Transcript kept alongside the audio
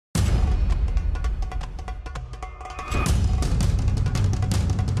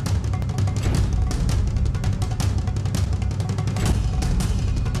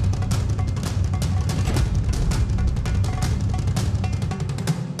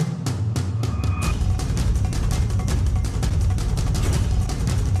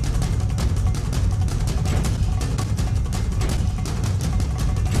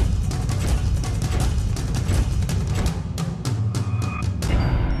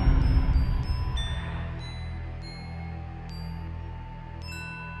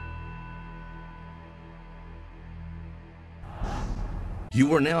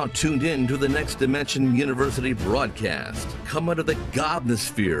You are now tuned in to the Next Dimension University broadcast. Come out of the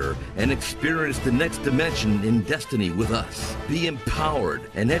Godnosphere and experience the next dimension in destiny with us. Be empowered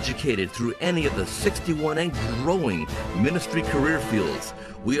and educated through any of the 61 and growing ministry career fields.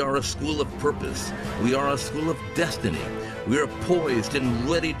 We are a school of purpose. We are a school of destiny. We are poised and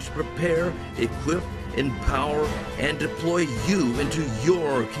ready to prepare, equip, empower, and deploy you into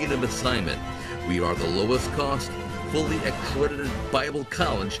your kingdom assignment. We are the lowest cost, fully accredited Bible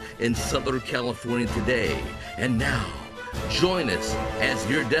college in Southern California today. And now, join us as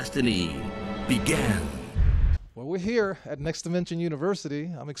your destiny begins. Well, we're here at Next Dimension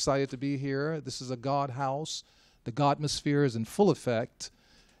University. I'm excited to be here. This is a God house. The Godnosphere is in full effect,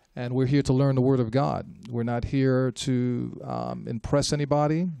 and we're here to learn the Word of God. We're not here to impress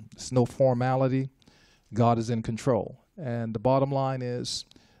anybody. It's no formality. God is in control. And the bottom line is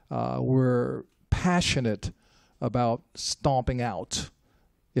we're passionate about stomping out,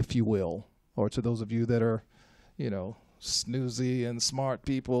 if you will, or to those of you that are, snoozy and smart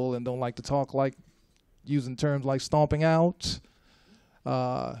people and don't like to talk like using terms like stomping out,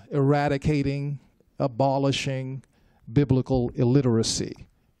 eradicating, abolishing biblical illiteracy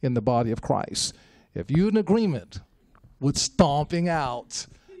in the body of Christ. If you're in agreement with stomping out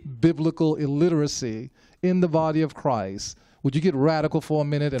biblical illiteracy in the body of Christ, would you get radical for a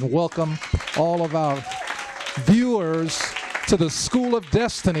minute and welcome all of our viewers to the School of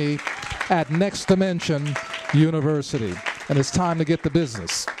Destiny at Next Dimension University. And it's time to get the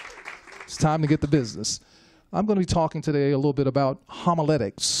business. It's time to get the business. I'm going to be talking today a little bit about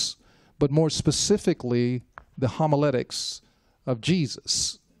homiletics, but more specifically, the homiletics of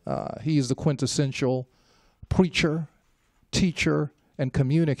Jesus. He is the quintessential preacher, teacher, and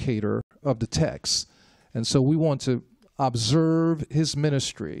communicator of the text. And so we want to observe his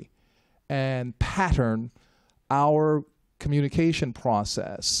ministry and pattern our communication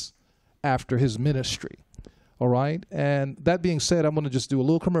process after his ministry. All right? And that being said, I'm going to just do a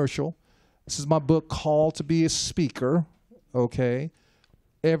little commercial. This is my book, Called to Be a Speaker. Okay?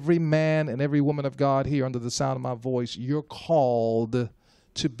 Every man and every woman of God here under the sound of my voice, you're called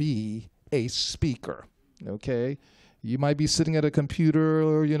to be a speaker. Okay? You might be sitting at a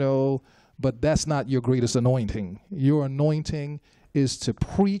computer, but that's not your greatest anointing. Your anointing is to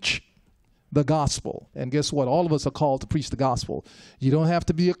preach the gospel. And guess what? All of us are called to preach the gospel. You don't have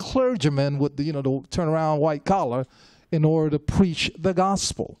to be a clergyman with the, the turnaround white collar in order to preach the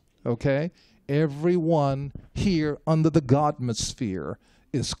gospel. Okay? Everyone here under the Godnosphere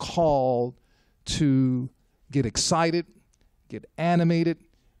is called to get excited, get animated,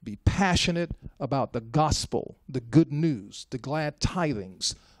 be passionate about the gospel, the good news, the glad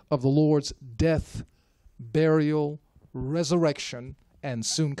tidings of the Lord's death, burial, resurrection, and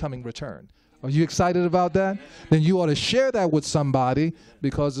soon coming return. Are you excited about that? Then you ought to share that with somebody,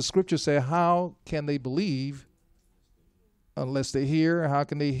 because the scriptures say, how can they believe unless they hear? How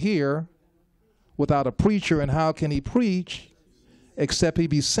can they hear without a preacher? And how can he preach except he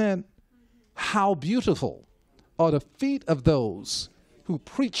be sent? How beautiful are the feet of those who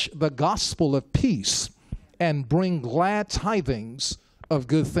preach the gospel of peace and bring glad tidings of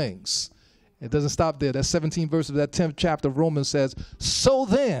good things. It doesn't stop there. That 17th verse of that 10th chapter of Romans says, so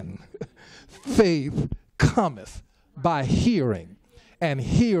then faith cometh by hearing, and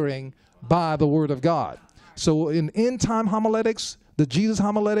hearing by the word of God. So in end-time homiletics, the Jesus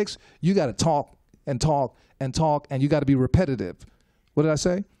homiletics, you got to talk and talk and talk, and you got to be repetitive. What did I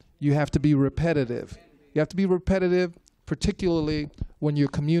say? You have to be repetitive. You have to be repetitive, particularly when you're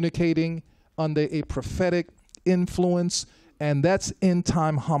communicating under a prophetic influence, and that's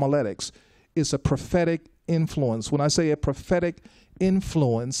end-time homiletics. It's a prophetic influence. When I say a prophetic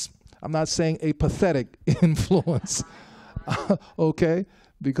influence, I'm not saying a pathetic influence, okay?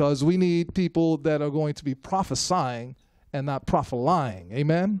 Because we need people that are going to be prophesying and not prophesying,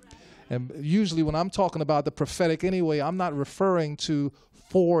 amen? And usually when I'm talking about the prophetic anyway, I'm not referring to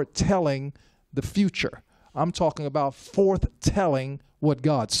foretelling the future. I'm talking about forthtelling what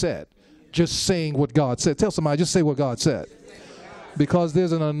God said. Just saying what God said. Tell somebody, just say what God said. Because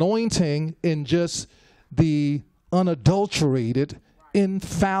there's an anointing in just the unadulterated,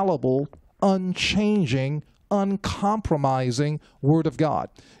 infallible, unchanging, uncompromising Word of God.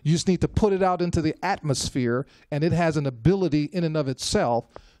 You just need to put it out into the atmosphere, and it has an ability in and of itself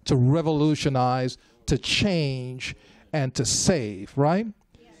to revolutionize, to change, and to save, right?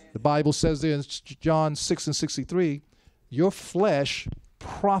 The Bible says there in John 6:63, your flesh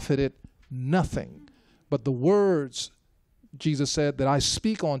profited nothing, but the words, Jesus said, that I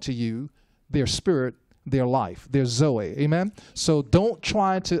speak unto you, their spirit their life, their Zoe. Amen? So don't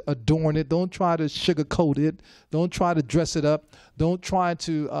try to adorn it. Don't try to sugarcoat it. Don't try to dress it up. Don't try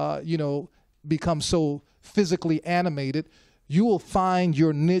to, become so physically animated. You will find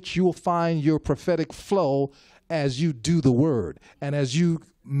your niche. You will find your prophetic flow as you do the word. And as you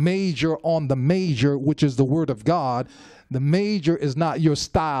major on the major, which is the word of God. The major is not your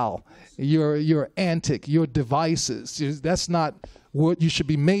style, your antic, your devices. That's not what you should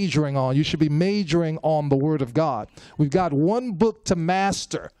be majoring on. You should be majoring on the word of God. We've got one book to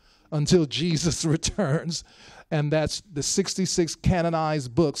master until Jesus returns, and that's the 66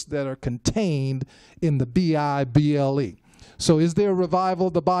 canonized books that are contained in the Bible. So is there a revival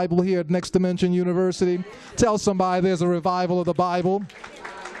of the Bible here at Next Dimension University? Tell somebody there's a revival of the Bible.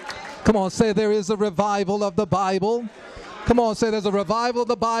 Come on, say there is a revival of the Bible. Come on, say there's a revival of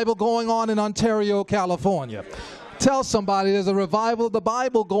the Bible going on in Ontario, California. Tell somebody there's a revival of the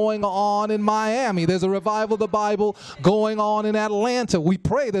Bible going on in Miami. There's a revival of the Bible going on in Atlanta. We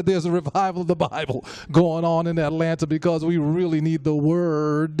pray that there's a revival of the Bible going on in Atlanta because we really need the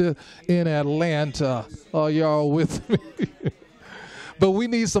word in Atlanta. Are y'all with me? But we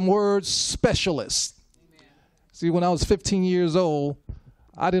need some word specialists. See, when I was 15 years old,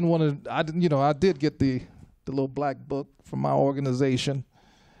 I did get the little black book from my organization,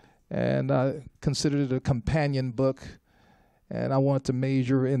 and I considered it a companion book, and I wanted to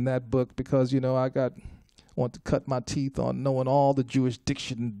major in that book because, I want to cut my teeth on knowing all the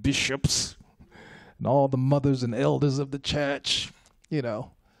jurisdiction bishops and all the mothers and elders of the church,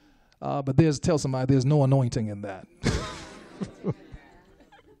 But tell somebody there's no anointing in that.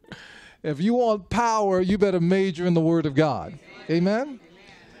 If you want power, you better major in the Word of God. Amen?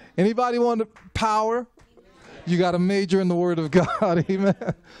 Anybody want power? You got to major in the Word of God. Amen?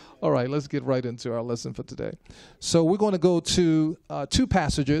 All right, let's get right into our lesson for today. So we're going to go to two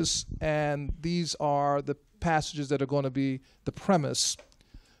passages, and these are the passages that are going to be the premise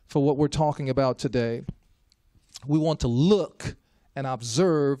for what we're talking about today. We want to look and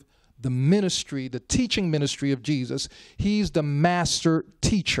observe the ministry, the teaching ministry of Jesus. He's the master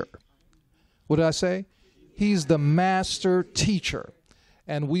teacher. What did I say? He's the master teacher.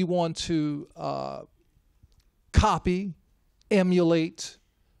 And we want to copy, emulate,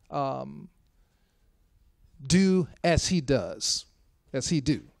 do as he does, as he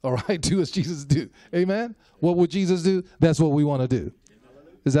do. All right, do as Jesus do. Amen? What would Jesus do? That's what we want to do.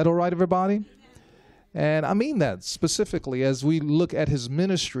 Is that all right, everybody? And I mean that specifically as we look at his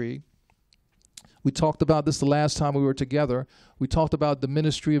ministry. We talked about this the last time we were together. We talked about the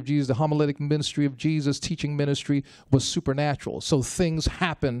ministry of Jesus, the homiletic ministry of Jesus, teaching ministry was supernatural. So things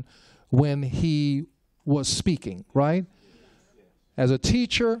happen when he was speaking, right? As a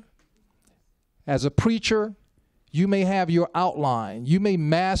teacher, as a preacher, you may have your outline. You may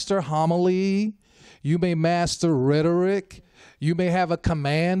master homily. You may master rhetoric. You may have a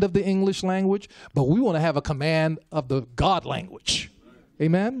command of the English language, but we want to have a command of the God language.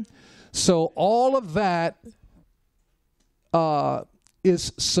 Amen? So all of that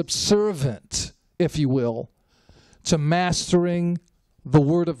is subservient, if you will, to mastering the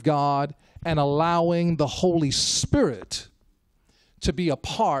Word of God and allowing the Holy Spirit to be a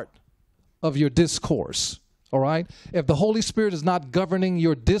part of your discourse. All right? If the Holy Spirit is not governing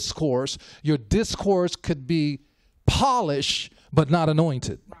your discourse could be polished but not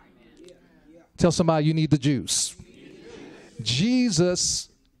anointed. Tell somebody you need the juice. Jesus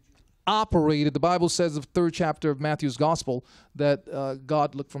operated, the Bible says in the 3rd chapter of Matthew's gospel that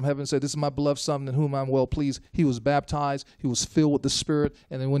God looked from heaven and said, "This is my beloved Son in whom I'm well pleased." He was baptized, he was filled with the Spirit,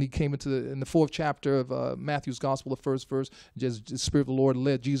 and then when he came in the 4th chapter of Matthew's gospel, the 1st verse, just the Spirit of the Lord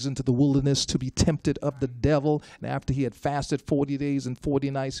led Jesus into the wilderness to be tempted of the devil, and after he had fasted 40 days and 40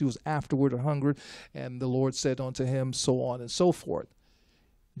 nights, he was afterward hungered, and the Lord said unto him, so on and so forth.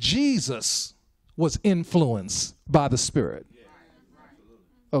 Jesus was influenced by the Spirit.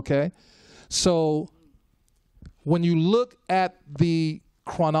 Okay, so when you look at the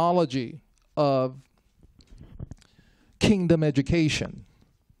chronology of kingdom education,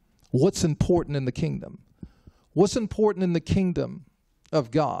 what's important in the kingdom? What's important in the kingdom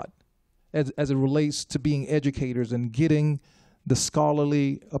of God as it relates to being educators and getting the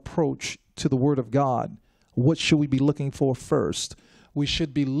scholarly approach to the Word of God? What should we be looking for first? We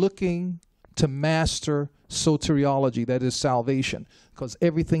should be looking to master soteriology, that is salvation, because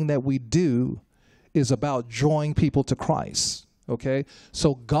everything that we do is about drawing people to Christ, okay?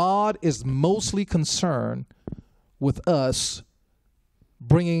 So God is mostly concerned with us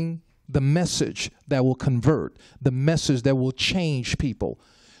bringing the message that will convert, the message that will change people.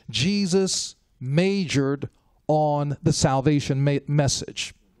 Jesus majored on the salvation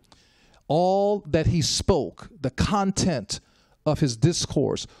message. all that he spoke, the content of his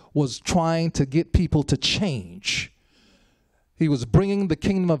discourse, was trying to get people to change. He was bringing the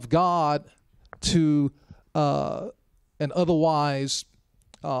kingdom of God to an otherwise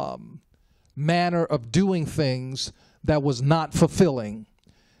manner of doing things that was not fulfilling.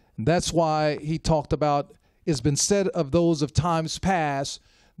 And that's why he talked about, it's been said of those of times past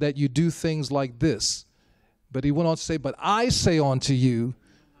that you do things like this. But he went on to say, but I say unto you,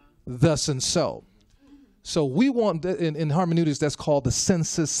 thus and so. So we want, in hermeneutics, that's called the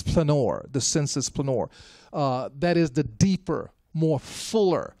sensus plenior, the sensus plenior. That is the deeper, more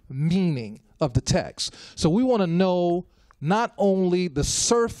fuller meaning of the text. So we want to know not only the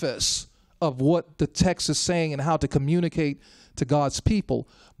surface of what the text is saying and how to communicate to God's people,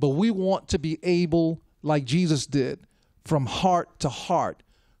 but we want to be able, like Jesus did, from heart to heart,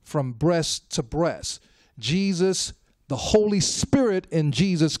 from breast to breast. Jesus, the Holy Spirit in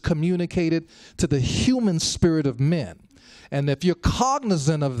Jesus communicated to the human spirit of men. And if you're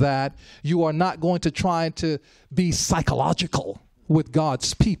cognizant of that, you are not going to try to be psychological with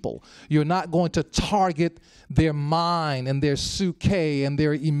God's people. You're not going to target their mind and their psyche and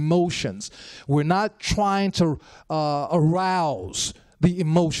their emotions. We're not trying to arouse the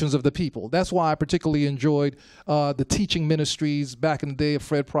emotions of the people. That's why I particularly enjoyed the teaching ministries back in the day of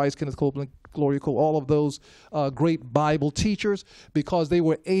Fred Price, Kenneth Copeland, Gloria Cole, all of those great Bible teachers, because they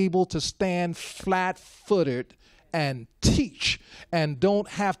were able to stand flat-footed and teach and don't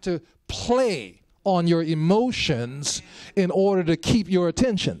have to play on your emotions in order to keep your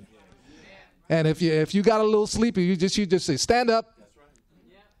attention. And if you got a little sleepy, you just say, stand up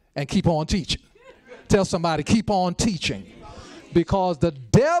and keep on teaching. Tell somebody, keep on teaching. Because the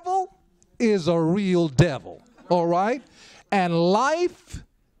devil is a real devil, all right? And life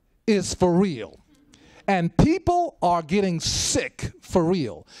is for real. And people are getting sick for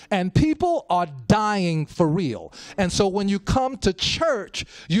real. And people are dying for real. And so when you come to church,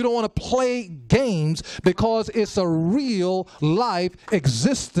 you don't want to play games, because it's a real life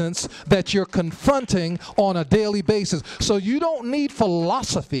existence that you're confronting on a daily basis. So you don't need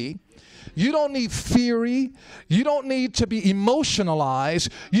philosophy. You don't need theory. You don't need to be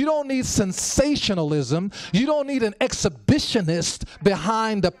emotionalized. You don't need sensationalism. You don't need an exhibitionist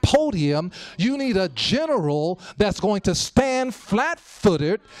behind the podium. You need a general that's going to stand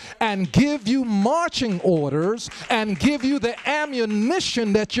flat-footed and give you marching orders and give you the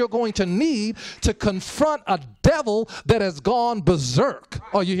ammunition that you're going to need to confront a devil that has gone berserk.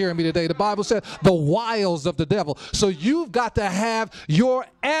 Are you hearing me today? The Bible said the wiles of the devil. So you've got to have your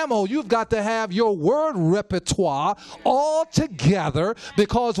ammo. You've got to have your word repertoire all together,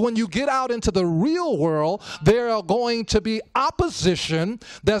 because when you get out into the real world, there are going to be opposition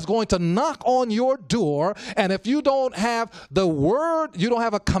that's going to knock on your door. And if you don't have the word, you don't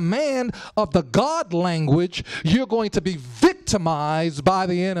have a command of the God language, you're going to be victimized by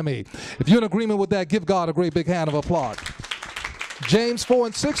the enemy. If you're in agreement with that, give God a great big hand of applause. James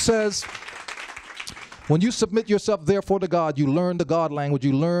 4:6 says, when you submit yourself, therefore, to God, you learn the God language,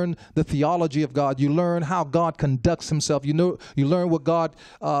 you learn the theology of God, you learn how God conducts himself, you learn what God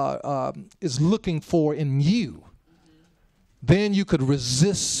is looking for in you. Then you could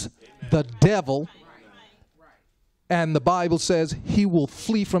resist the devil, and the Bible says he will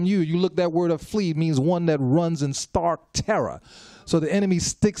flee from you. You look, that word of flee means one that runs in stark terror. So the enemy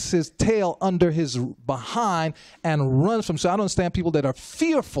sticks his tail under his behind and runs from. So I don't understand people that are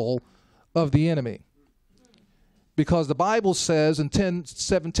fearful of the enemy. Because the Bible says in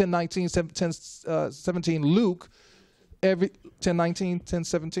 10:17, Luke, every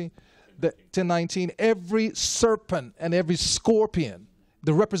 10:19, every serpent and every scorpion,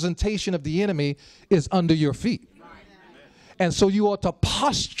 the representation of the enemy, is under your feet. And so you ought to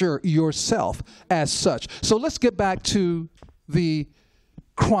posture yourself as such. So let's get back to the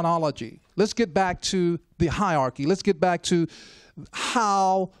chronology. Let's get back to the hierarchy. Let's get back to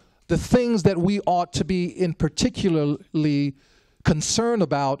how the things that we ought to be in particularly concerned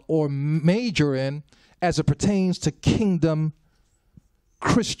about or major in as it pertains to kingdom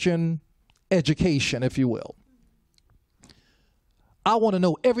Christian education, if you will. I want to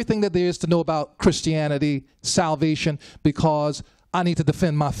know everything that there is to know about Christianity, salvation, because I need to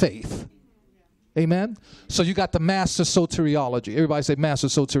defend my faith. Amen? So you got the master soteriology. Everybody say master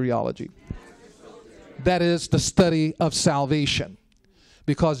soteriology. That is the study of salvation.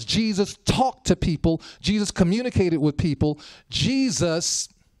 Because Jesus talked to people, Jesus communicated with people, Jesus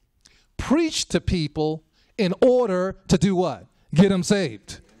preached to people in order to do what? Get them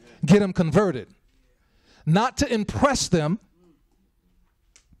saved, get them converted. Not to impress them,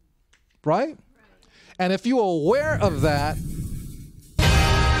 right? And if you're aware of that,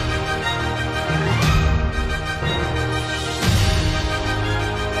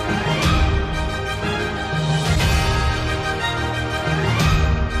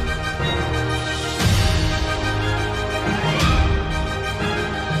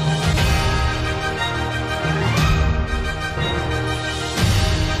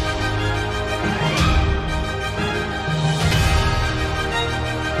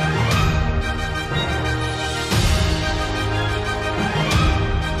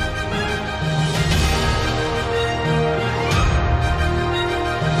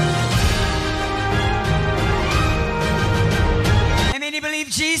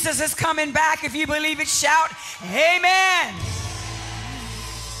 coming back. If you believe it, shout amen.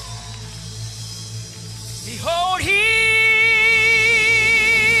 Behold, he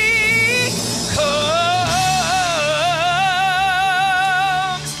comes.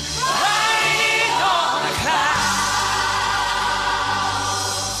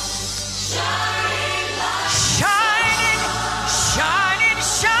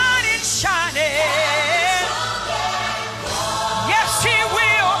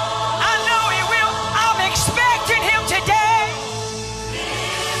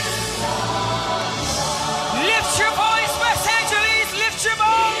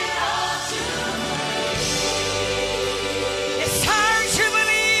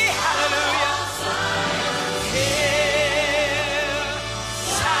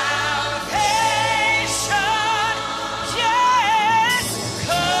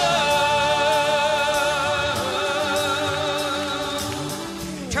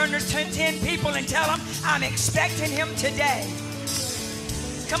 And tell them, I'm expecting him today.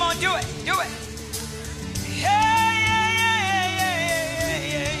 Come on, do it, do it. Yeah.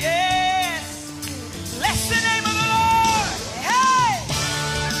 Bless the name of the Lord. Hey.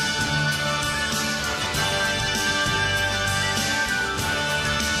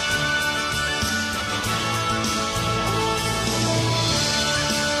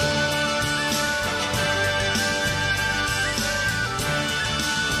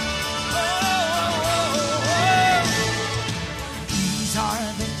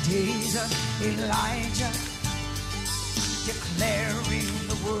 Elijah declaring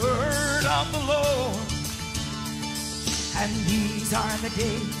the word of the Lord, and these are the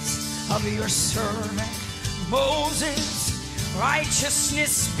days of your servant Moses,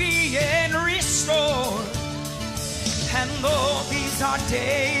 righteousness being restored. And though these are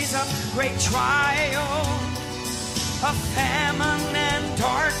days of great trial, of famine and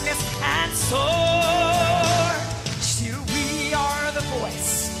darkness and sword, still we are the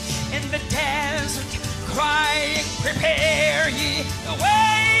voice in the desert, crying, prepare ye the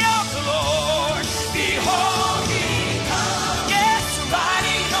way of the Lord. Behold, he comes, yes,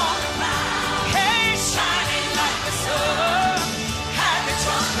 riding on a cloud, hey, shining like the sun, and the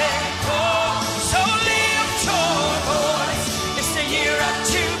trumpet call. So lift your voice, it's the year of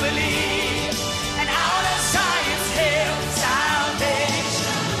Jubilee, and out of Zion's hill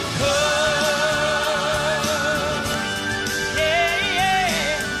salvation comes.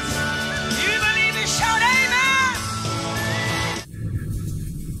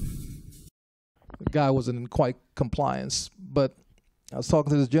 Guy wasn't in quite compliance, but I was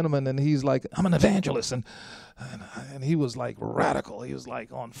talking to this gentleman, and he's like, I'm an evangelist, and he was like radical. He was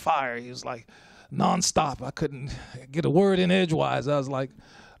like on fire. He was like nonstop. I couldn't get a word in edgewise. I was like,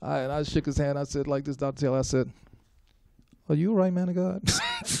 and I shook his hand. I said, like this, Dr. Taylor, I said, are you all right, man of God?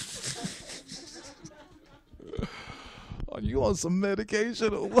 Are you on some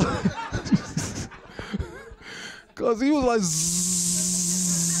medication or what? Because he was like,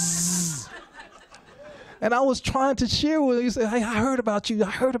 and I was trying to share with him. He said, hey, I heard about you,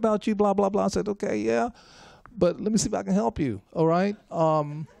 blah, blah, blah. I said, okay, yeah, but let me see if I can help you, all right?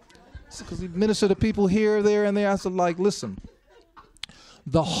 Because he ministered to people here, there, and there. I said, like, listen,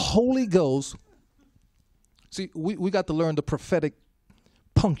 the Holy Ghost, see, we got to learn the prophetic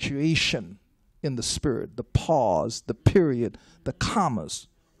punctuation in the Spirit, the pause, the period, the commas,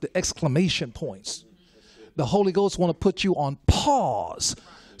 the exclamation points. The Holy Ghost want to put you on pause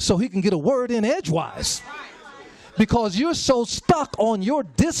so he can get a word in edgewise, because you're so stuck on your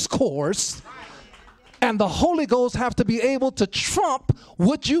discourse, and the Holy Ghost have to be able to trump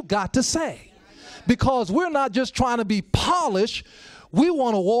what you got to say, because we're not just trying to be polished. We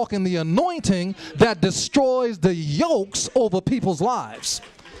want to walk in the anointing that destroys the yokes over people's lives.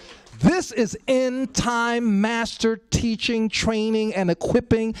 This is end time master teaching, training, and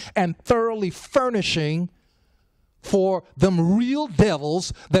equipping, and thoroughly furnishing for them real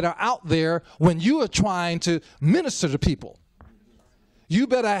devils that are out there when you are trying to minister to people. You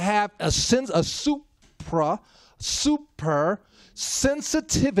better have a super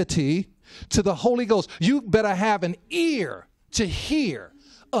sensitivity to the Holy Ghost. You better have an ear to hear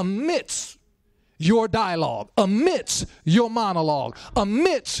amidst your dialogue, amidst your monologue,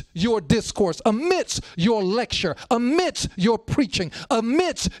 amidst your discourse, amidst your lecture, amidst your preaching,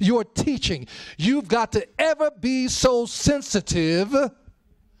 amidst your teaching. You've got to ever be so sensitive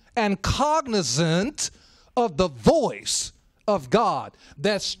and cognizant of the voice of God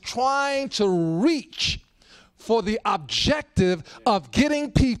that's trying to reach for the objective of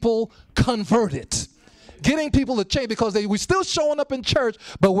getting people converted. Getting people to change, because we're still showing up in church,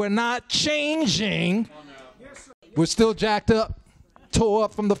 but we're not changing. We're still jacked up. tore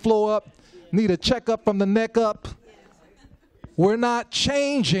up from the floor up, need a checkup from the neck up. We're not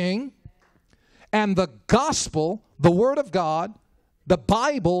changing. And the gospel, the word of God, the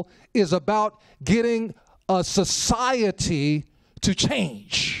Bible is about getting a society to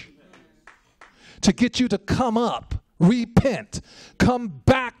change, to get you to come up, repent, come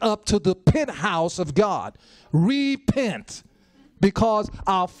back up to the penthouse of God, repent, because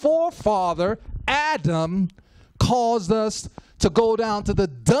our forefather Adam caused us to go down to the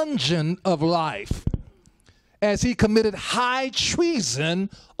dungeon of life as he committed high treason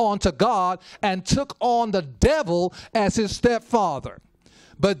unto God and took on the devil as his stepfather.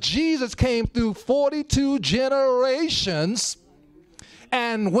 But Jesus came through 42 generations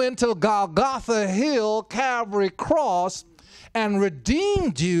and went to Golgotha Hill, Calvary Cross, and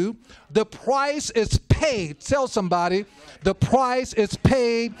redeemed you. The price is paid. Tell somebody, the price is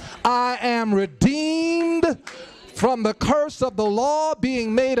paid. I am redeemed from the curse of the law,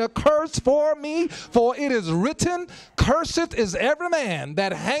 being made a curse for me. For it is written, cursed is every man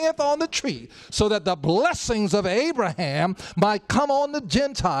that hangeth on the tree, so that the blessings of Abraham might come on the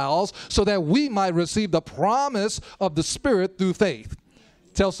Gentiles, so that we might receive the promise of the Spirit through faith.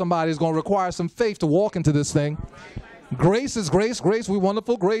 Tell somebody it's going to require some faith to walk into this thing. Grace is grace, grace, we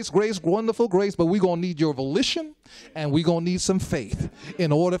wonderful, grace, wonderful, grace, but we're going to need your volition and we're going to need some faith in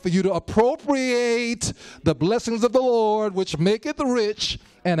order for you to appropriate the blessings of the Lord, which maketh rich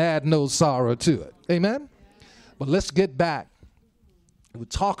and add no sorrow to it. Amen? But let's get back. We're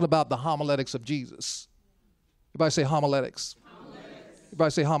talking about the homiletics of Jesus. Everybody say homiletics.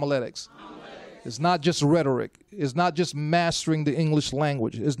 Everybody say homiletics. It's not just rhetoric. It's not just mastering the English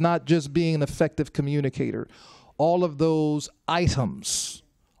language. It's not just being an effective communicator. All of those items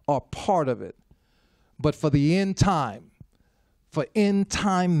are part of it. But for the end time, for end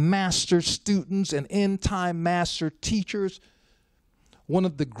time master students and end time master teachers, one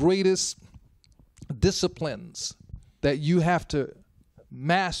of the greatest disciplines that you have to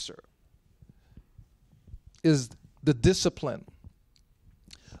master is the discipline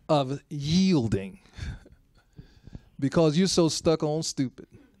of yielding, because you're so stuck on stupid.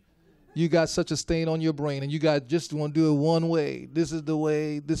 You got such a stain on your brain, and you got just want to do it one way. This is the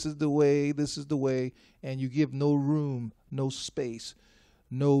way, this is the way, this is the way, and you give no room, no space,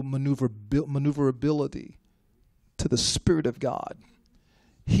 no maneuverability to the Spirit of God.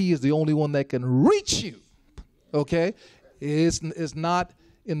 He is the only one that can reach you, okay? It's not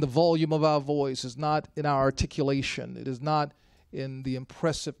in the volume of our voice. It's not in our articulation. It is not in the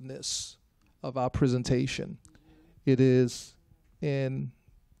impressiveness of our presentation. It is in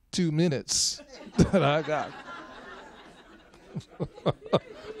 2 minutes that I got.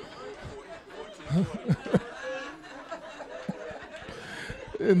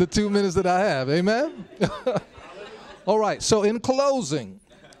 In the 2 minutes that I have, amen? All right, so in closing,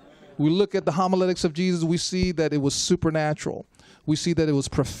 we look at the homiletics of Jesus. We see that it was supernatural. We see that it was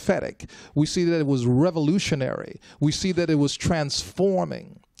prophetic. We see that it was revolutionary. We see that it was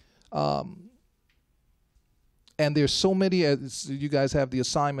transforming. And there's so many, as you guys have the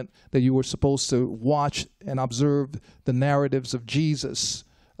assignment that you were supposed to watch and observe the narratives of Jesus.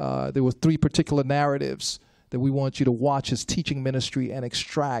 There were 3 particular narratives that we want you to watch his teaching ministry and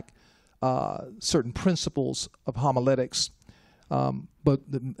extract certain principles of homiletics. But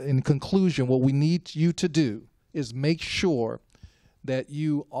in conclusion, what we need you to do is make sure that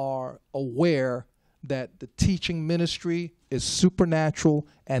you are aware that the teaching ministry is supernatural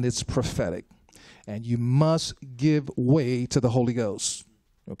and it's prophetic. And you must give way to the Holy Ghost,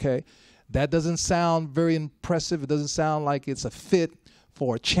 okay? That doesn't sound very impressive. It doesn't sound like it's a fit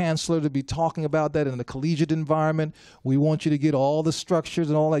for a chancellor to be talking about that in a collegiate environment. We want you to get all the structures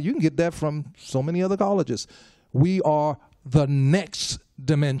and all that. You can get that from so many other colleges. We are the next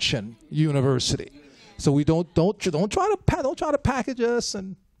dimension university. So we don't try to package us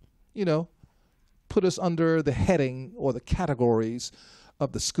and, you know, put us under the heading or the categories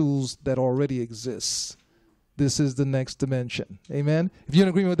of the schools that already exist. This is the next dimension. Amen. If you're in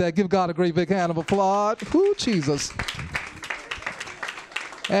agreement with that, give God a great big hand of applause. Whoo, Jesus.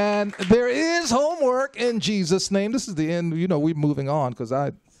 And there is homework in Jesus' name. This is the end. You know, we're moving on because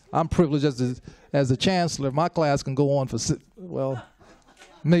I'm privileged as the chancellor. My class can go on for, well,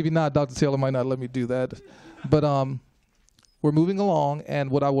 maybe not. Dr. Taylor might not let me do that. But we're moving along,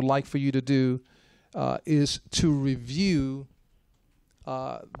 and what I would like for you to do is to review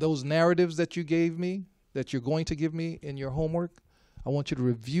those narratives that you gave me, that you're going to give me in your homework. I want you to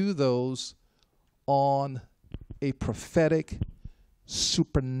review those on a prophetic,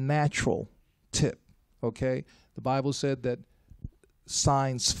 supernatural tip, okay? The Bible said that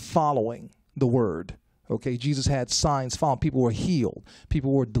signs following the word, Okay, Jesus had signs found. People were healed.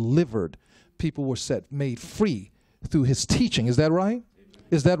 People were delivered. People were made free through his teaching. Is that right?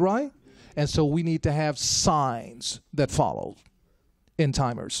 Is that right? And so we need to have signs that follow. End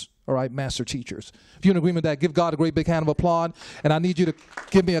timers. All right, master teachers. If you're in agreement with that, give God a great big hand of applaud. And I need you to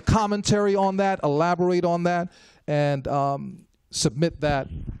give me a commentary on that, elaborate on that, and submit that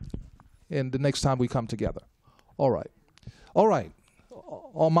in the next time we come together. All right. All right.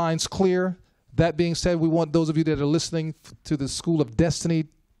 All minds clear. That being said, we want those of you that are listening to the School of Destiny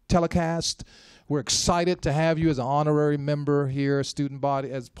telecast, we're excited to have you as an honorary member here, student body,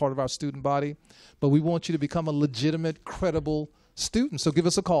 as part of our student body. But we want you to become a legitimate, credible student. So give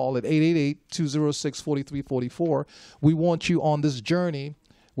us a call at 888-206-4344. We want you on this journey.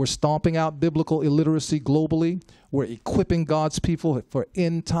 We're stomping out biblical illiteracy globally. We're equipping God's people for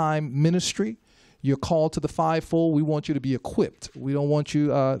end-time ministry. You're called to the fivefold. We want you to be equipped. We don't want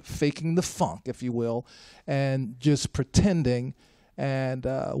you faking the funk, if you will, and just pretending. And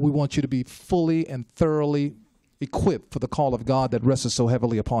we want you to be fully and thoroughly equipped for the call of God that rests so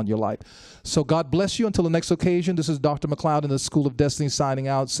heavily upon your life. So God bless you until the next occasion. This is Dr. Mcleod in the School of Destiny signing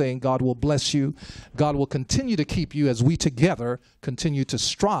out, saying God will bless you. God will continue to keep you as we together continue to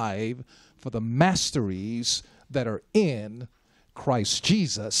strive for the masteries that are in Christ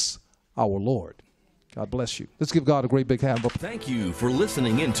Jesus, our Lord. God bless you. Let's give God a great big hand. Thank you for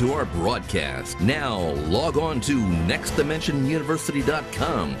listening into our broadcast. Now log on to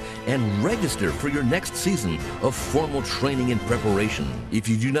nextdimensionuniversity.com and register for your next season of formal training and preparation. If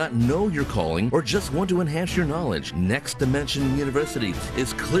you do not know your calling or just want to enhance your knowledge, Next Dimension University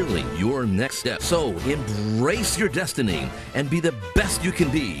is clearly your next step. So embrace your destiny and be the best you can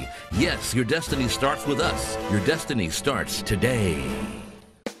be. Yes, your destiny starts with us. Your destiny starts today.